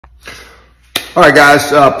All right,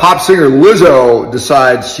 guys, pop singer Lizzo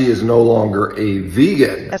decides she is no longer a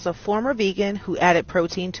vegan. As a former vegan who added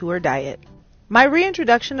protein to her diet. My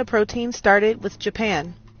reintroduction to protein started with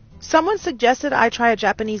Japan. Someone suggested I try a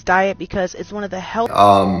Japanese diet because it's one of the health.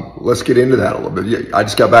 Let's get into that a little bit. Yeah, I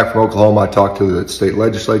just got back from Oklahoma. I talked to the state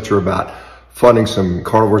legislature about funding some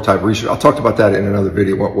carnivore type research. I talked about that in another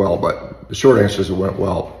video. It went well, but the short answer is it went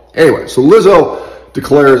well. Anyway, so Lizzo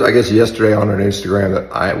declares, I guess yesterday on her Instagram,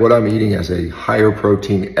 that what I'm eating is a higher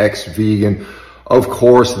protein ex-vegan. Of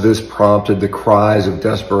course, this prompted the cries of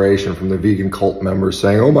desperation from the vegan cult members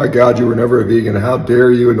saying, oh my God, you were never a vegan. How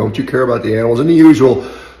dare you? And don't you care about the animals? And the usual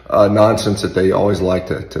nonsense that they always like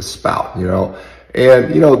to spout, you know?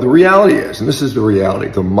 And, you know, the reality is, and this is the reality,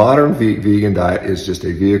 the modern vegan diet is just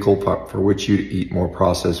a vehicle for which you to eat more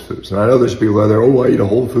processed foods. And I know there's people out there, oh, I eat a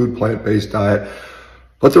whole food, plant-based diet.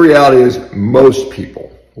 But the reality is most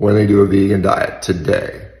people, when they do a vegan diet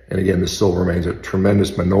today, and again, this still remains a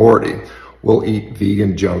tremendous minority, will eat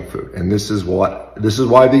vegan junk food. And this is why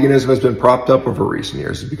veganism has been propped up over recent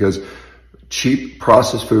years, is because cheap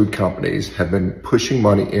processed food companies have been pushing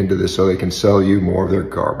money into this so they can sell you more of their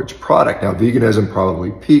garbage product. Now, veganism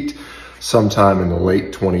probably peaked sometime in the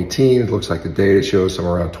late 2010s. It looks like the data shows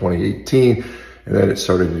somewhere around 2018. And then it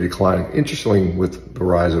started to decline, interestingly, with the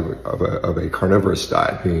rise of a carnivorous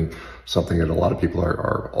diet being something that a lot of people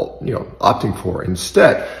are opting for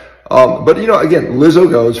instead. But, you know, again, Lizzo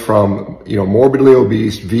goes from, you know, morbidly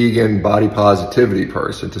obese, vegan, body positivity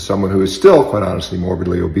person to someone who is still, quite honestly,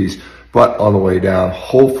 morbidly obese, but on the way down,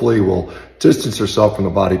 hopefully will distance herself from the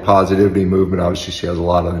body positivity movement. Obviously, she has a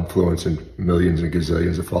lot of influence and millions and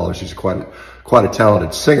gazillions of followers. She's quite a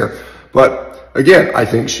talented singer. But again, I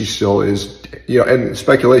think she still is, you know, and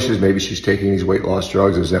speculation is maybe she's taking these weight loss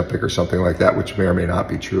drugs, Ozempic or something like that, which may or may not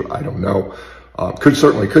be true. I don't know.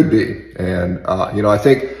 Certainly could be. And, you know, I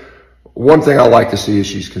think one thing I like to see is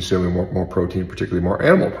she's consuming more protein, particularly more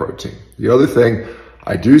animal protein. The other thing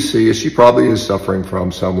I do see is she probably is suffering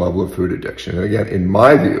from some level of food addiction. And again, in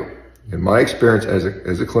my view, in my experience as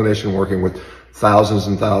a clinician working with thousands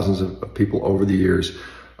and thousands of people over the years,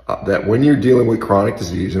 that when you're dealing with chronic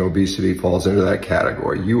disease, and obesity falls into that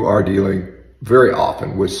category, you are dealing very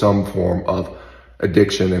often with some form of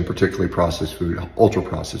addiction, and particularly processed food, ultra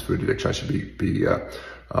processed food addiction. I should be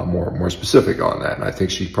more specific on that. And I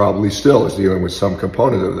think she probably still is dealing with some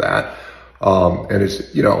component of that. And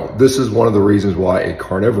it's, you know, this is one of the reasons why a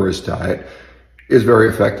carnivorous diet is very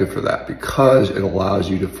effective for that, because it allows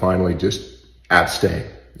you to finally just abstain.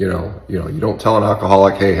 You know, you don't tell an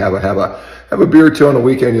alcoholic, hey, have a beer or two on the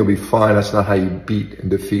weekend, you'll be fine. That's not how you beat and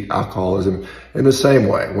defeat alcoholism. In the same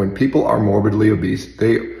way, when people are morbidly obese,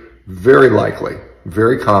 they very likely,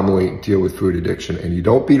 very commonly deal with food addiction, and you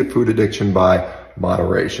don't beat a food addiction by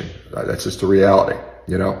moderation. That's just the reality,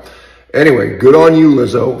 you know? Anyway, good on you,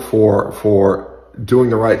 Lizzo, for doing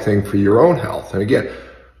the right thing for your own health. And again,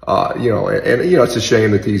 you know, it's a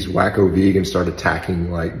shame that these wacko vegans start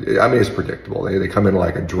attacking, like, I mean, it's predictable. They come in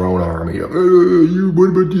like a drone army. What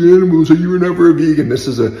about the animals? You were never a vegan. This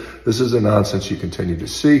is a nonsense you continue to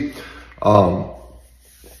see.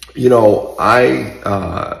 You know,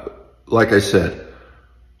 like I said,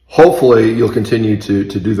 hopefully you'll continue to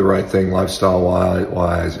do the right thing lifestyle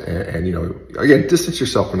wise, and you know, again, distance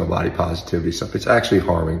yourself from the body positivity stuff. It's actually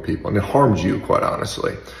harming people, and it harms you, quite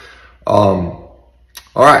honestly.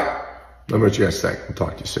 All right, let me know what you guys think. We'll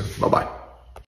talk to you soon. Bye-bye.